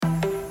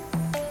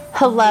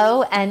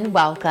Hello and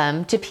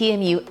welcome to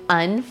PMU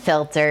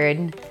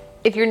Unfiltered.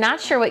 If you're not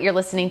sure what you're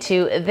listening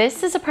to,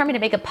 this is a permanent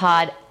makeup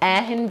pod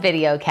and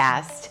video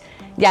cast.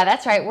 Yeah,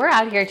 that's right, we're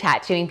out here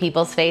tattooing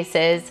people's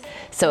faces.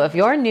 So if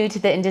you're new to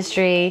the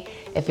industry,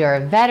 if you're a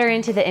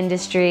veteran to the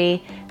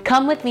industry,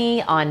 come with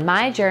me on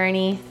my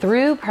journey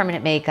through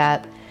permanent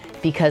makeup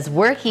because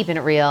we're keeping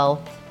it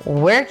real,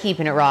 we're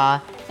keeping it raw,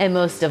 and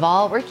most of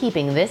all, we're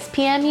keeping this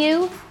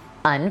PMU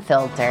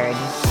unfiltered.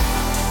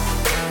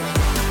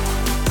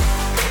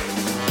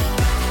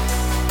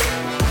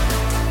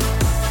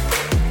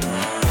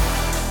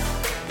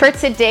 For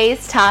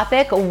today's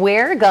topic,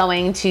 we're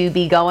going to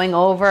be going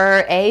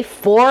over a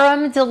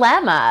forum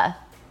dilemma.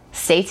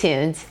 Stay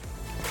tuned.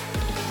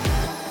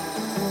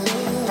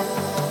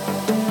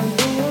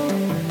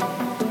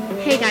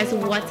 Hey guys,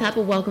 what's up?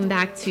 Welcome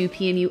back to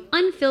PMU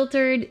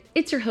Unfiltered.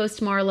 It's your host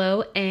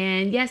Marlo,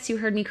 and yes, you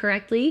heard me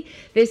correctly.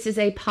 This is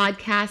a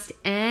podcast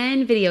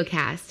and video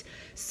cast.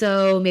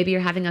 So maybe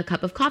you're having a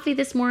cup of coffee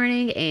this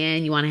morning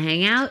and you want to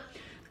hang out.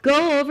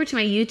 Go over to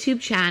my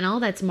YouTube channel.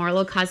 That's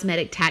Marlo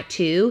Cosmetic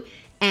Tattoo.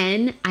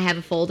 And I have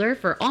a folder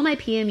for all my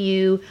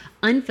PMU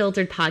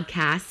unfiltered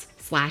podcasts /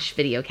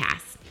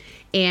 videocasts.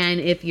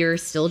 And if you're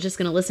still just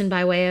going to listen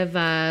by way of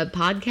a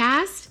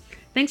podcast,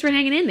 thanks for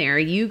hanging in there.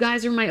 You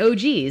guys are my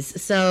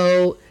OGs.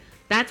 So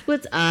that's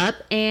what's up.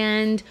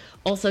 And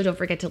also don't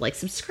forget to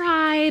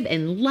subscribe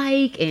and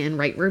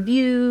write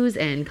reviews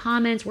and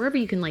comments wherever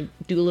you can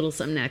do a little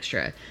something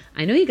extra.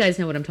 I know you guys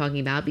know what I'm talking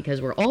about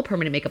because we're all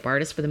permanent makeup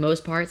artists for the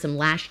most part, some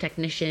lash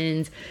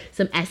technicians,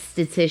 some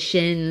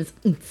estheticians.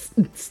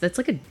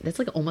 That's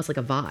almost like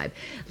a vibe.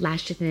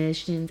 Lash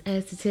technicians,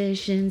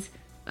 estheticians.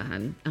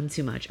 I'm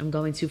too much. I'm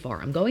going too far.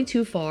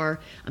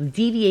 I'm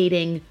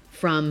deviating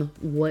from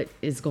what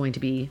is going to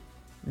be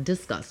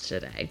discussed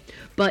today.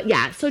 But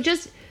yeah, so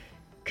just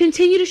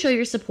continue to show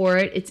your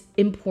support. It's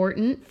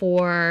important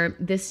for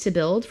this to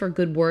build, for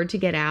good word to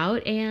get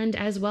out, and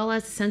as well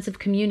as a sense of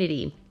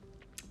community.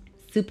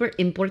 Super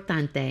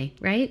importante,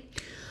 right?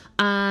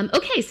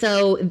 Okay,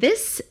 so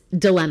this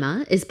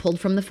dilemma is pulled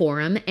from the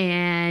forum,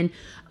 and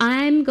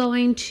I'm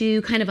going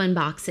to kind of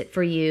unbox it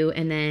for you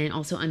and then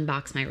also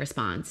unbox my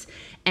response.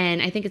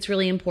 And I think it's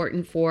really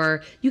important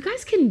for you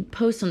guys can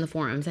post on the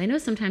forums. I know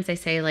sometimes I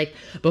say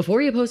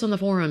before you post on the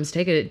forums,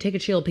 take a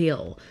chill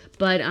pill.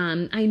 But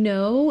I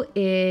know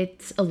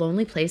it's a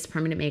lonely place,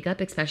 permanent makeup,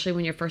 especially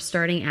when you're first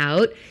starting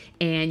out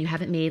and you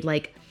haven't made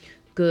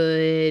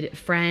good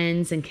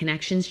friends and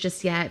connections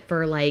just yet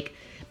for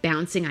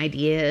bouncing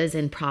ideas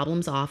and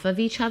problems off of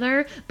each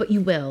other, but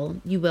you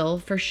will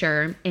for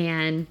sure.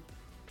 And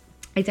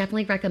I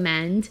definitely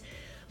recommend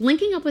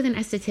linking up with an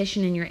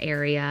esthetician in your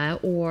area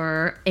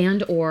or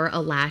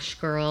a lash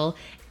girl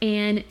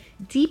and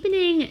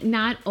deepening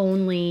not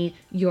only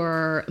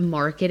your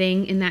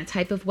marketing in that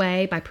type of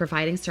way by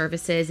providing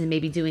services and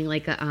maybe doing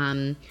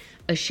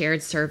a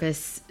shared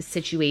service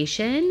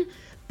situation,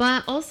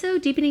 but also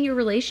deepening your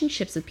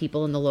relationships with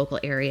people in the local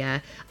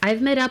area.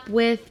 I've met up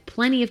with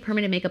plenty of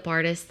permanent makeup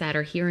artists that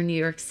are here in New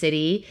York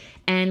City,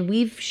 and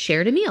we've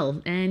shared a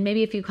meal and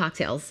maybe a few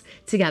cocktails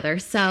together.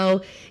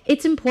 So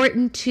it's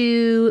important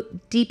to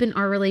deepen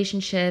our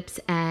relationships,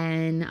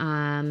 and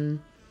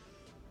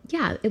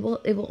it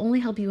will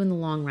only help you in the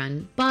long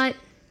run. But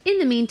in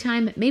the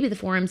meantime, maybe the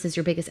forums is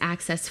your biggest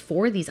access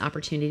for these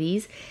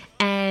opportunities,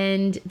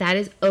 and that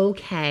is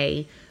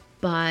okay.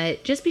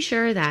 But just be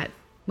sure that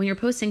when you're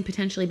posting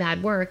potentially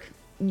bad work,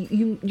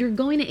 you're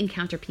going to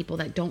encounter people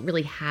that don't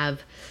really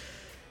have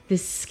the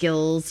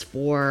skills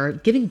for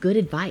giving good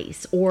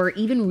advice or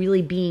even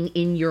really being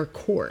in your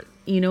court.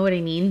 You know what I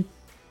mean?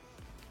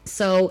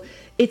 So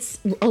it's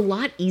a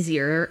lot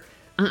easier.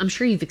 I'm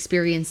sure you've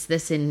experienced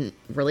this in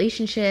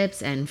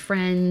relationships and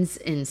friends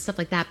and stuff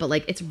like that, but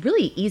it's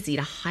really easy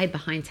to hide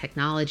behind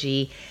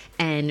technology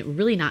and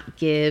really not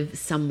give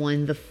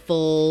someone the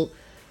full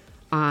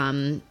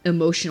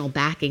emotional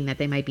backing that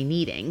they might be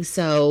needing.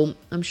 So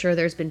I'm sure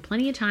there's been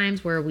plenty of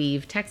times where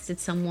we've texted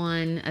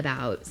someone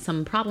about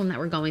some problem that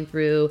we're going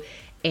through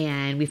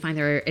and we find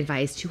their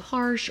advice too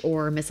harsh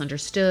or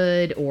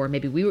misunderstood, or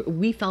maybe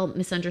we felt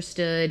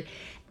misunderstood.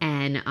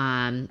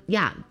 And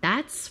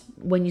that's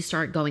when you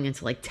start going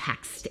into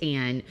text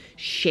and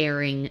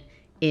sharing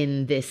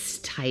in this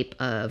type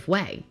of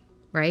way.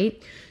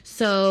 Right?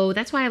 So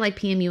that's why I like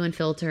PMU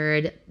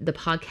Unfiltered, the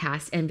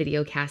podcast and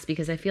video cast,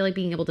 because I feel like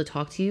being able to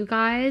talk to you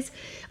guys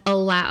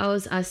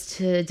allows us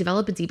to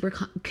develop a deeper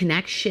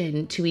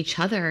connection to each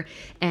other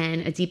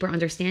and a deeper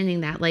understanding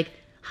that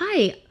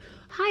hi,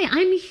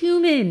 I'm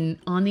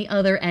human on the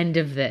other end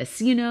of this,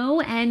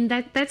 and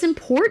that's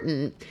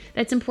important.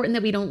 That's important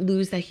that we don't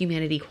lose that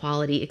humanity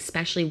quality,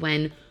 especially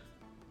when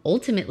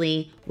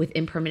ultimately with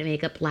impermanent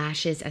makeup,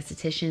 lashes,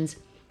 estheticians,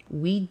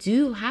 we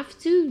do have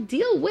to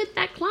deal with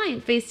that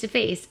client face to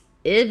face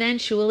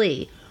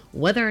eventually,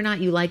 whether or not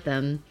you like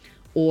them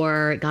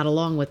or got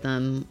along with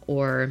them,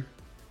 or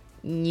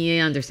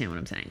you understand what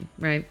I'm saying,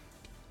 right?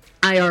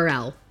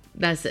 IRL,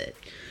 that's it.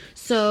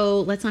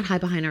 So let's not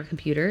hide behind our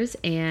computers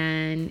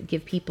and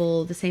give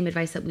people the same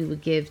advice that we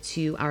would give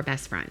to our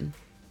best friend.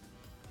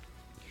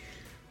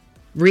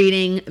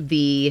 Reading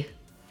the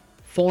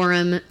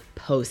forum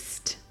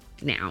post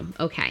now.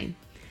 Okay.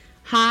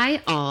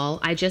 Hi, all.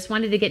 I just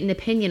wanted to get an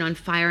opinion on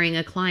firing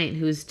a client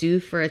who's due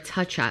for a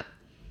touch-up.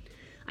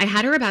 I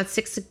had her about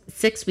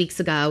six weeks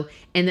ago,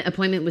 and the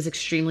appointment was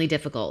extremely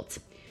difficult.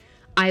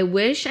 I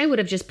wish I would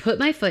have just put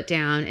my foot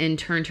down and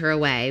turned her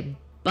away,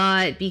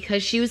 but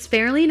because she was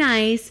fairly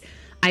nice,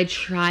 I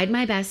tried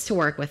my best to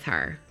work with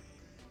her.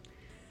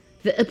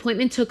 The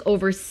appointment took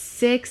over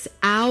 6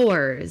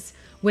 hours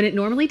when it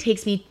normally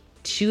takes me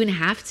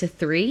 2.5 to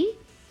 3.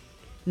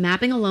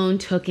 Mapping alone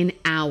took an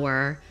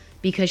hour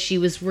because she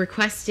was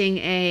requesting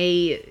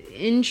a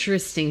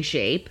interesting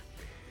shape.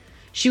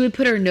 She would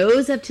put her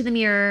nose up to the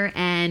mirror,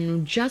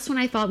 and just when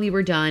I thought we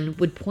were done,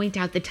 would point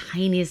out the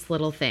tiniest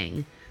little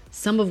thing,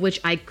 some of which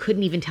I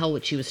couldn't even tell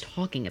what she was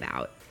talking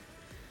about.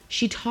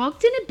 She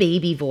talked in a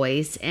baby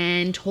voice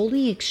and told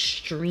me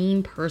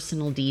extreme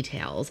personal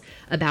details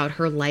about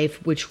her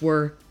life, which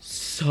were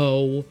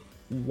so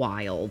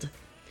wild.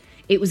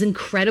 It was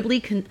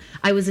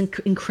I was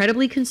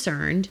incredibly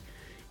concerned,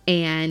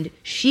 and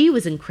she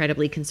was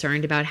incredibly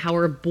concerned about how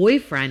her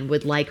boyfriend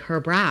would like her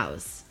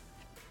brows.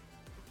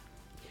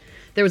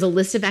 There was a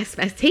list of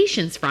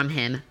expectations from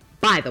him,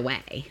 by the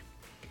way.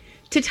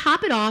 To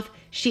top it off,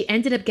 she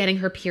ended up getting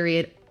her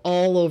period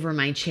all over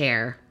my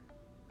chair.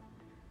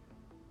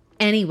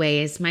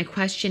 Anyways, my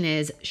question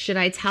is, should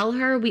I tell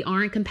her we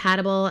aren't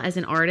compatible as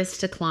an artist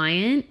to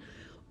client,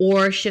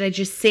 or should I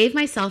just save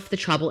myself the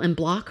trouble and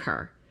block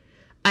her?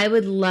 I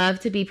would love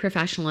to be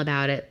professional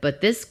about it,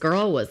 but this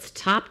girl was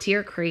top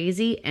tier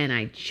crazy, and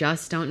I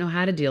just don't know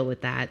how to deal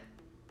with that.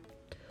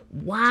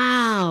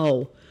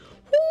 Wow.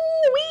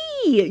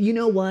 Woo-wee. You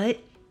know what?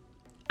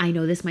 I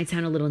know this might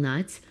sound a little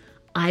nuts.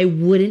 I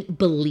wouldn't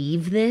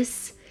believe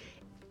this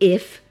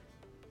if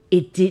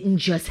it didn't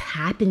just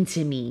happen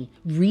to me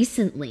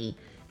recently.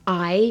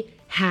 I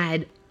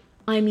had,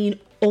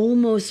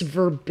 almost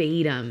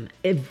verbatim,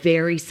 a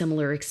very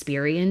similar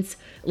experience,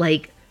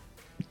 like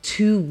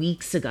 2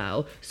 weeks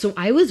ago. So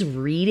I was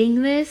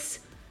reading this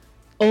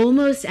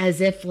almost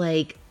as if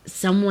like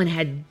someone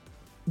had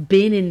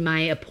been in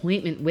my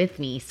appointment with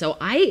me. So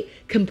I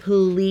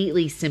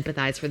completely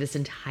sympathize for this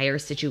entire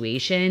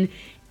situation,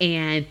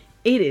 and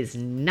it is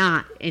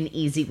not an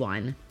easy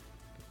one.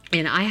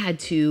 And I had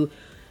to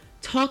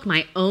talk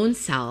my own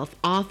self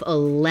off a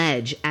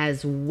ledge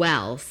as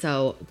well.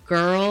 So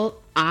girl,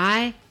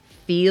 I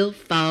feel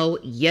for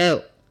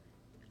you.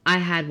 I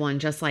had one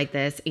just like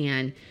this,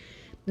 and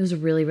it was a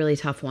really, really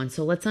tough one.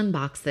 So let's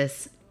unbox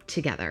this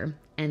together,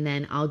 and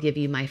then I'll give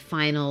you my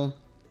final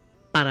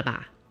bada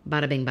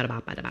bing, bada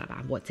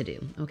ba, what to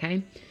do.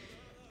 Okay.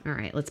 All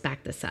right. Let's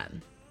back this up.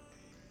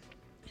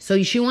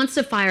 So she wants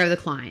to fire the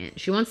client.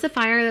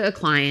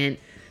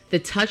 The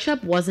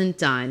touch-up wasn't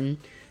done.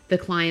 The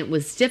client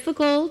was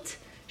difficult.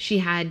 She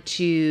had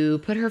to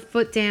put her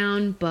foot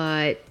down,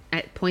 but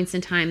at points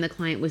in time, the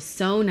client was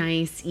so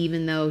nice,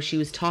 even though she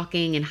was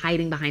talking and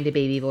hiding behind a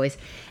baby voice.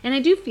 And I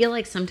do feel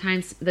like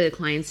sometimes the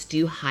clients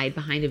do hide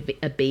behind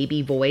a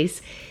baby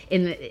voice,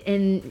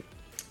 and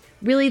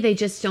really they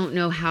just don't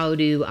know how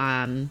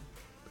to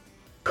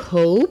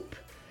cope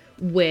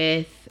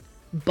with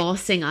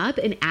bossing up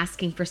and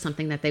asking for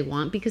something that they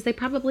want, because they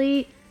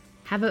probably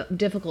have a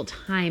difficult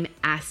time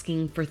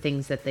asking for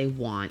things that they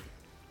want.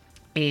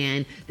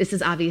 And this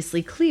is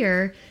obviously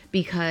clear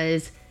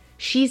because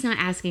she's not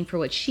asking for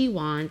what she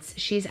wants.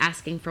 She's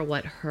asking for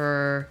what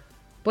her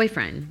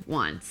boyfriend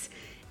wants.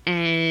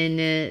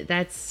 And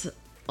that's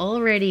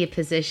already a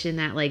position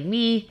that, like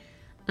me,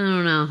 I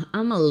don't know,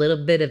 I'm a little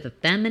bit of a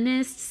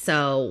feminist.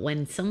 So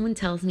when someone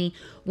tells me,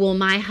 well,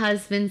 my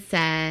husband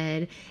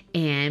said,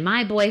 and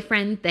my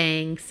boyfriend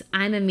thinks,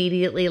 I'm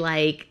immediately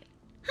like,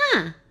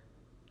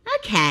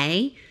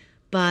 okay.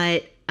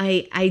 But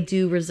I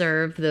do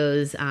reserve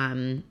those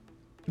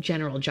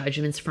general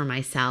judgments for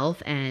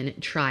myself and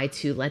try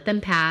to let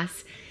them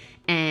pass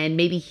and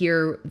maybe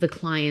hear the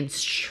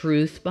client's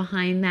truth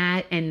behind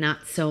that, and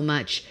not so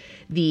much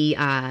the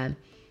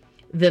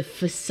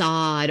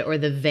facade or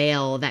the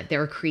veil that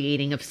they're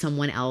creating of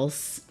someone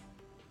else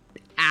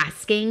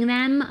asking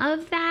them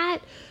of that,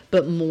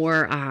 but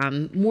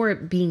more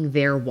being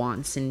their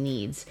wants and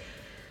needs.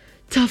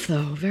 Tough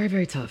though, very,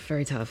 very tough,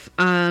 very tough.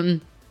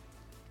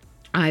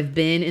 I've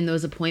been in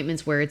those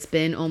appointments where it's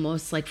been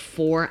almost like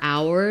 4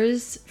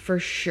 hours for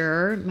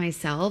sure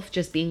myself,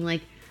 just being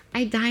like,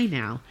 I die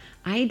now.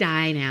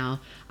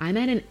 I'm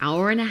at an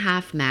hour and a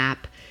half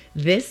map.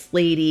 This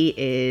lady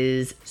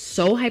is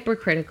so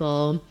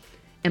hypercritical.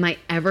 Am I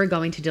ever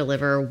going to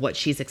deliver what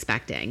she's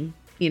expecting?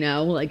 You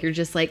know, like you're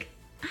just like,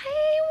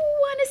 I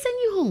want to send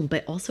you home.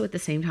 But also at the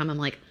same time, I'm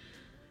like,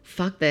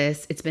 fuck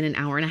this. It's been an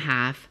hour and a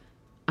half.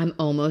 I'm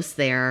almost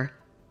there.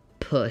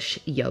 Push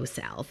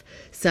yourself.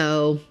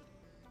 So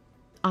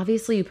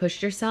obviously you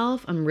pushed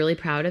yourself. I'm really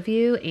proud of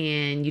you,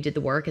 and you did the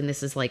work. And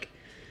this is like,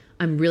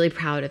 I'm really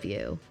proud of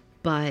you.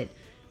 But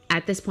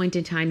at this point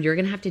in time, you're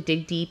going to have to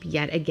dig deep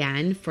yet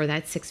again for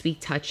that 6-week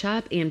touch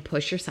up and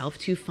push yourself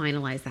to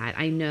finalize that.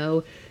 I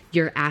know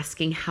you're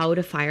asking how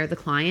to fire the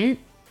client.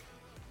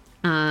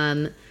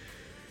 And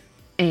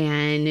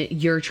and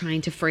you're trying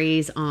to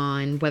phrase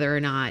on whether or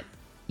not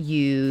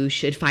you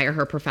should fire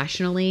her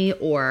professionally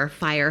or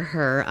fire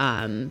her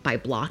by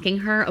blocking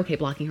her. Okay,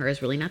 blocking her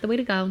is really not the way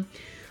to go.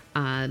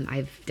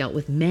 I've dealt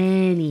with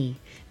many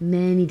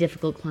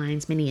difficult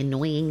clients, many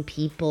annoying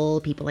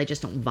people I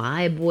just don't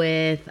vibe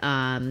with,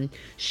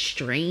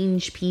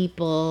 strange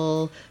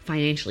people,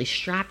 financially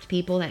strapped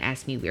people that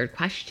ask me weird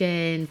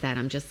questions that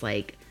I'm just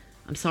like,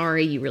 I'm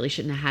sorry, you really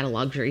shouldn't have had a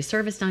luxury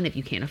service done if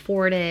you can't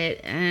afford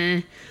it.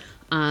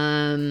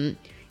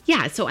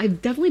 Yeah, so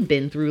I've definitely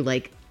been through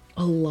like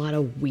a lot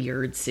of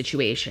weird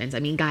situations. I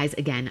mean, guys,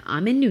 again,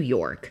 I'm in New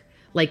York,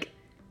 like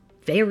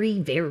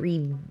very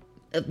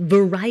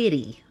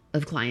variety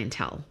of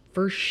clientele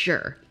for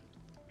sure.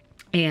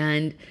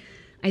 And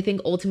I think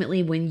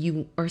ultimately when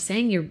you are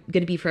saying you're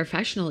going to be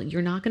professional,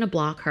 you're not going to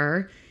block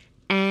her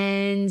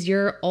and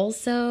you're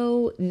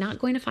also not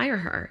going to fire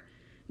her.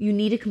 You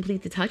need to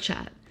complete the touch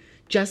up.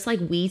 Just like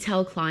we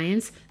tell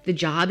clients, the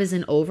job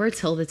isn't over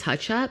till the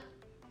touch up.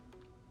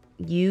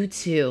 You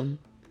too.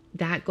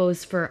 That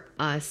goes for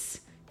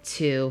us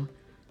too.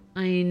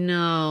 I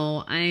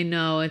know.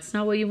 It's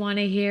not what you want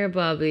to hear,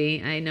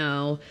 Bubby. I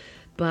know.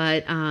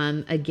 But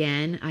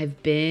again,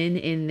 I've been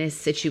in this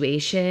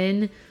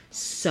situation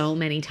so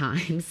many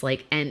times,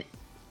 like, and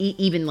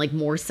even like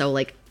more so,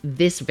 like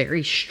this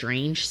very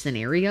strange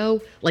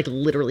scenario, like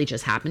literally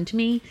just happened to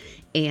me.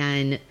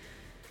 And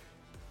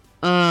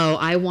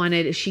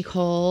she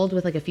called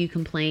with like a few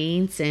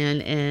complaints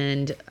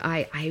and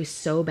I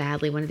so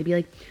badly wanted to be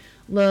like,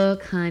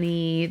 look,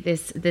 honey,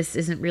 this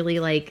isn't really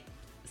like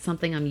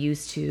something I'm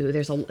used to.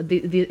 This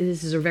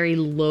is a very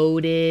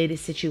loaded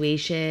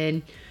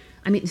situation.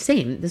 I mean,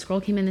 same. This girl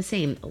came in the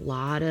same. A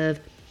lot of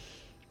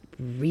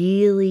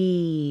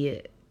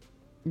really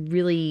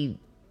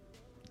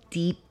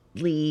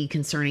deeply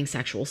concerning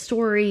sexual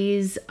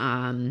stories.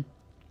 A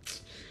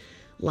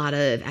lot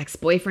of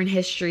ex-boyfriend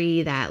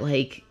history that,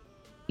 like,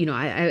 you know,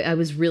 I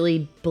was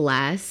really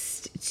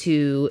blessed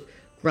to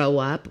grow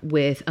up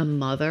with a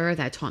mother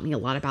that taught me a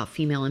lot about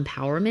female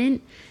empowerment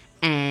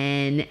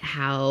and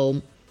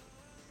how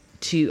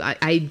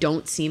I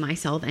don't see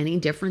myself any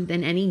different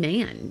than any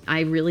man.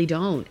 I really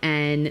don't.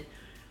 And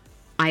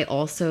I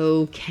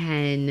also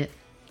can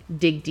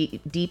dig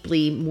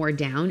deeply more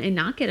down and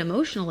not get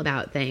emotional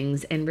about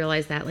things and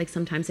realize that like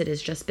sometimes it is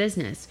just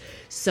business.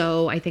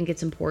 So I think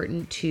it's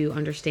important to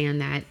understand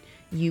that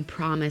you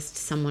promised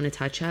someone a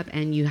touch up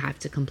and you have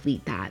to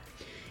complete that.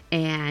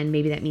 And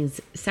maybe that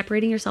means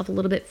separating yourself a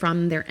little bit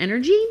from their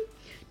energy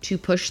to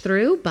push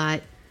through,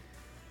 but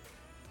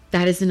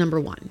that is the number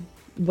one.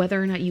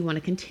 Whether or not you want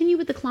to continue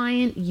with the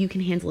client, you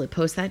can handle it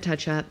post that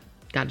touch up.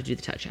 Got to do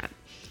the touch up.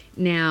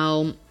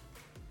 Now,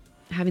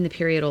 having the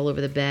period all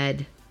over the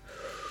bed,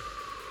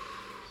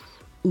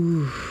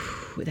 ooh,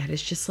 that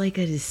is just like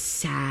a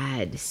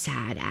sad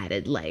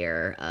added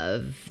layer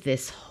of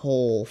this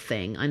whole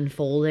thing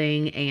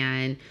unfolding,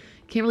 and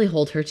can't really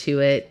hold her to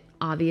it,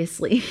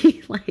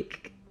 obviously.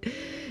 Like,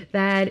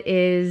 that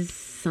is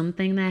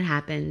something that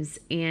happens,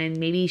 and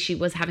maybe she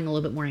was having a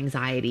little bit more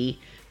anxiety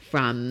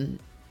from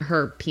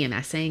her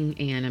PMSing,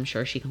 and I'm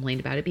sure she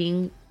complained about it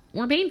being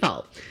more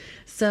painful.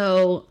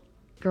 So,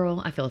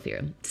 girl, I feel for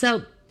you.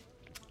 So,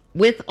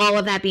 with all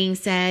of that being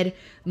said,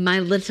 my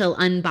little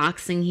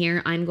unboxing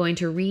here, I'm going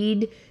to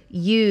read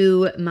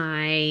you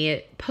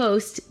my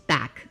post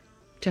back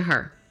to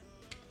her.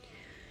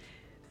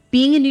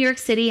 Being in New York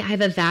City, I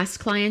have a vast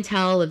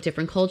clientele of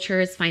different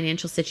cultures,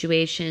 financial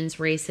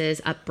situations,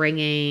 races,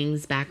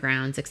 upbringings,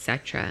 backgrounds,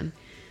 etc.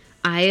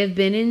 I have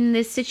been in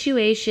this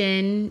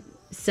situation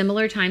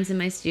similar times in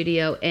my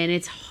studio, and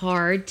it's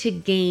hard to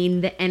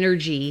gain the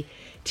energy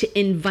to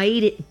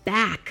invite it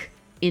back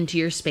into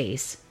your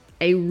space.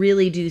 I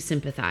really do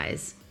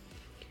sympathize.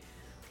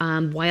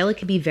 While it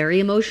can be very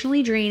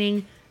emotionally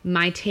draining,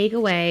 my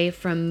takeaway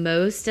from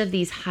most of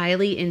these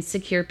highly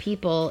insecure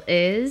people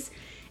is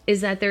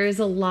that there is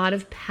a lot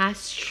of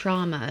past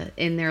trauma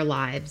in their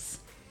lives.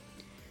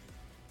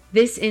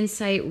 This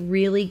insight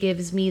really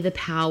gives me the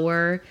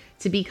power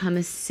to become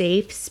a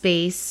safe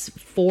space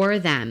for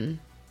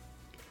them.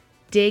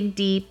 Dig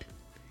deep,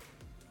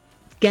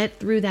 get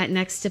through that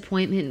next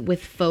appointment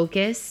with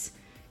focus,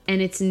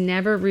 and it's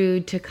never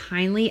rude to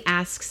kindly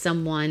ask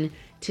someone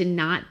to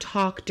not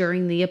talk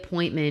during the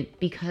appointment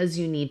because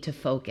you need to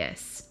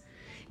focus.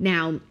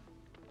 Now,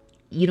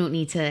 you don't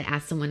need to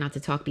ask someone not to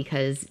talk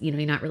because, you know,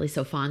 you're not really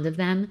so fond of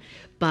them,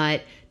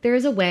 but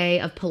there's a way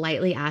of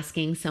politely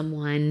asking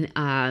someone,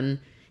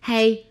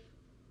 hey,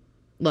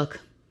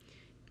 look,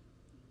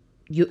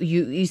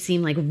 you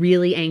seem like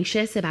really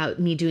anxious about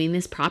me doing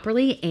this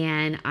properly,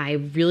 and I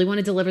really want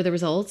to deliver the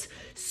results.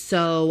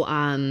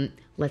 So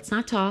let's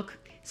not talk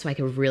so I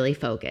can really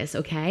focus,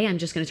 okay? I'm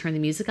just going to turn the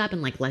music up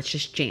and like, let's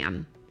just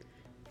jam.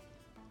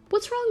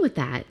 What's wrong with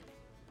that?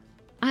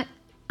 I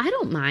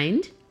don't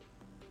mind.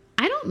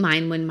 I don't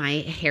mind when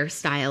my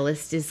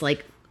hairstylist is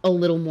like a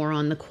little more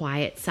on the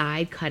quiet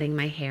side cutting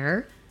my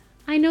hair.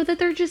 I know that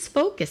they're just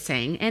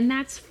focusing, and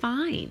that's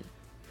fine.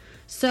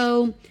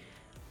 So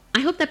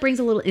I hope that brings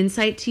a little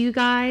insight to you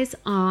guys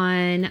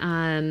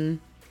on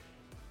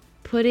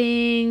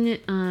putting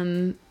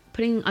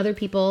other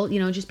people,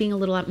 just being a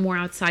little more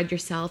outside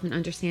yourself and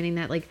understanding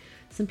that like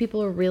some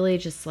people are really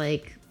just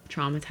like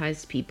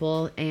traumatized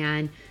people,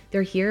 and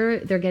they're here,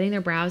 they're getting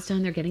their brows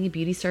done, they're getting a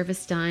beauty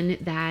service done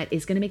that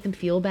is going to make them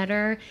feel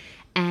better.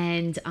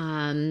 And,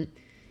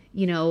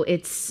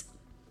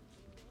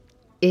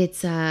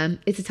 it's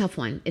a tough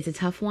one. It's a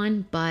tough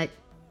one, but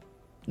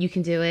you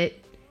can do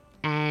it.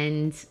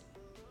 And,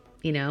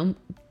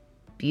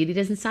 beauty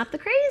doesn't stop the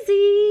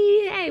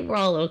crazy. Hey, we're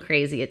all a little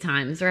crazy at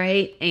times,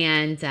 right?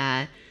 And,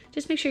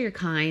 just make sure you're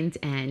kind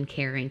and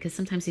caring, because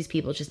sometimes these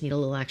people just need a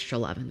little extra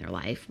love in their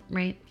life,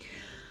 right?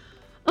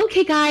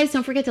 Okay, guys,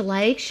 don't forget to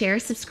like, share,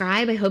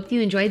 subscribe. I hope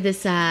you enjoyed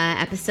this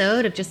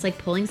episode of just like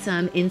pulling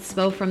some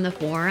inspo from the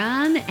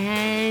forum,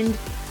 and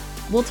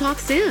we'll talk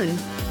soon.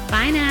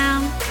 Bye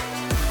now.